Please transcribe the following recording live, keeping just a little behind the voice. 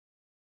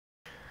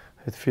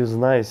It feels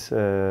nice.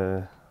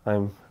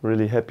 I'm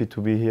really happy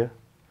to be here.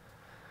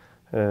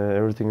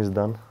 Everything is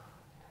done.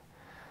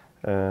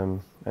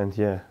 And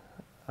yeah,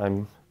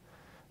 I'm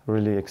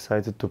really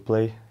excited to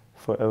play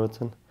for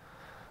Everton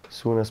as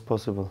soon as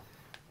possible.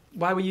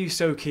 Why were you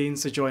so keen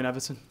to join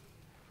Everton?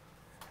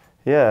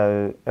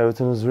 Yeah,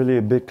 Everton is really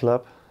a big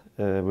club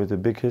with a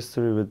big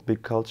history, with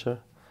big culture.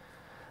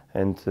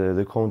 And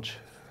the coach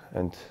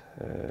and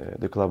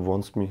the club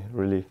wants me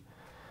really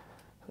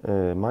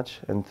much,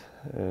 and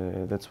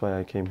that's why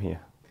I came here.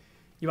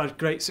 You had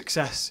great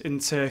success in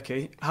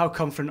Turkey. How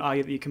confident are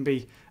you that you can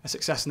be a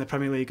success in the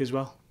Premier League as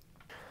well?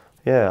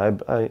 Yeah,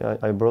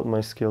 I brought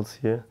my skills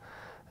here,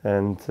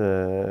 and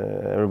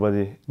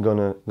everybody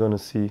gonna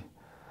see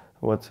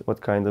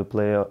what kind of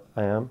player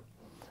I am,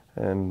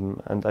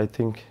 and I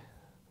think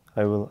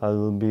I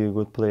will be a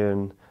good player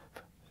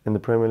in the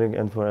Premier League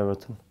and for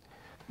Everton.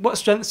 What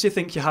strengths do you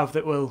think you have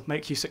that will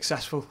make you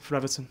successful for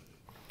Everton?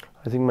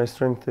 I think my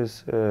strength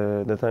is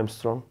that I'm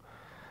strong,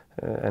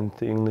 and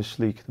the English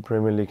league, the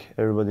Premier League,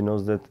 everybody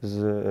knows that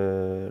is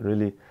a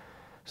really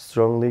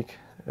strong league.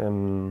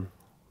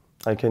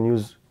 I can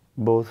use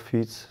both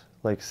feet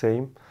like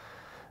same,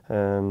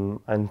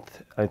 and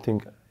I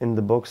think in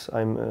the box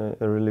I'm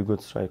a really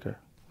good striker.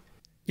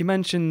 You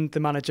mentioned the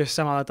manager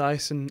Sam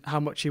Allardyce and how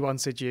much he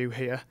wanted you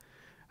here.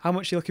 How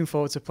much are you looking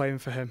forward to playing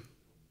for him?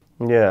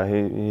 Yeah,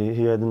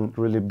 he had a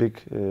really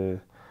big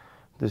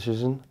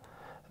decision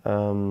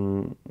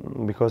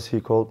because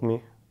he called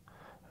me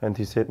and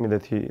he said me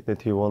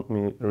that he want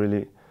me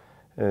really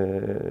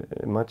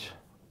much,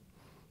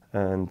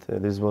 and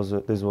this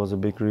was a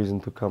big reason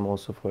to come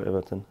also for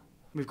Everton.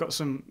 We've got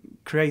some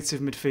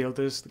creative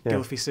midfielders, Yeah.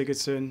 Gylfi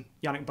Sigurdsson,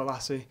 Yannick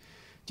Bolasie.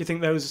 Do you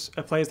think those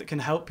are players that can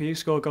help you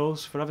score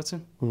goals for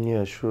Everton?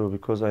 Yeah, sure,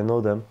 because I know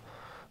them.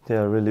 They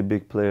are really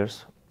big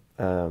players.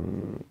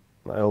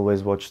 I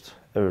always watched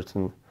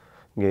Everton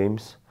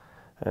games,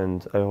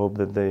 and I hope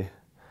that they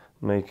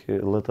make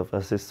a lot of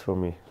assists for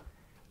me.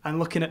 And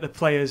looking at the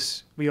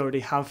players we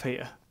already have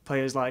here,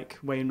 players like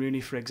Wayne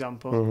Rooney, for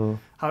example,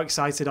 how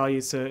excited are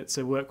you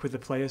to work with the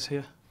players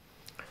here?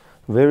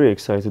 Very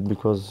excited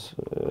because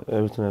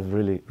Everton have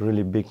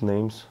really big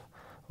names,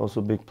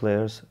 also big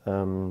players.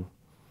 I'm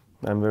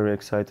very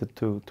excited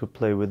to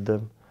play with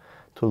them,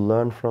 to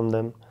learn from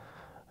them,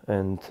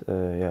 and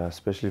yeah,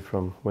 especially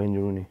from Wayne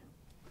Rooney.